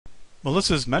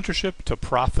Melissa's Mentorship to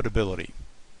Profitability.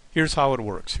 Here's how it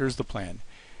works. Here's the plan.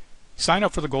 Sign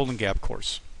up for the Golden Gap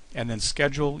course and then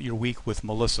schedule your week with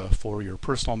Melissa for your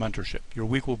personal mentorship. Your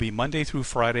week will be Monday through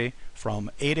Friday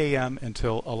from 8 a.m.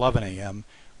 until 11 a.m.,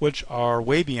 which are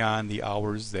way beyond the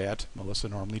hours that Melissa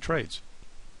normally trades.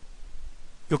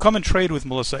 You'll come and trade with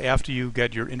Melissa after you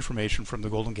get your information from the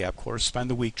Golden Gap course, spend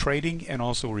the week trading and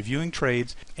also reviewing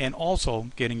trades and also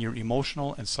getting your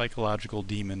emotional and psychological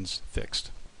demons fixed.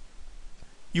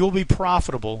 You will be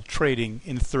profitable trading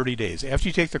in 30 days. After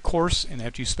you take the course and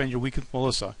after you spend your week with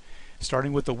Melissa,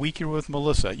 starting with the week you're with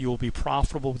Melissa, you will be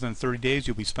profitable within 30 days.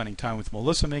 You'll be spending time with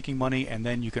Melissa making money, and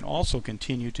then you can also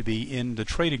continue to be in the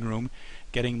trading room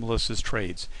getting Melissa's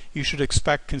trades. You should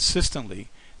expect consistently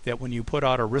that when you put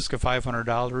out a risk of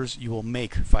 $500, you will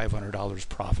make $500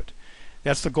 profit.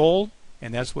 That's the goal,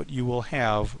 and that's what you will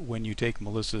have when you take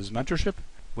Melissa's mentorship,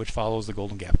 which follows the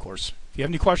Golden Gap course. If you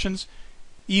have any questions,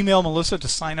 email Melissa to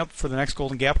sign up for the next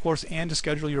Golden Gap course and to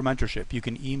schedule your mentorship. You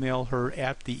can email her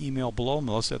at the email below,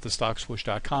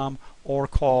 melissa@thestockswoosh.com, or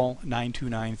call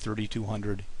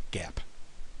 929-3200-GAP.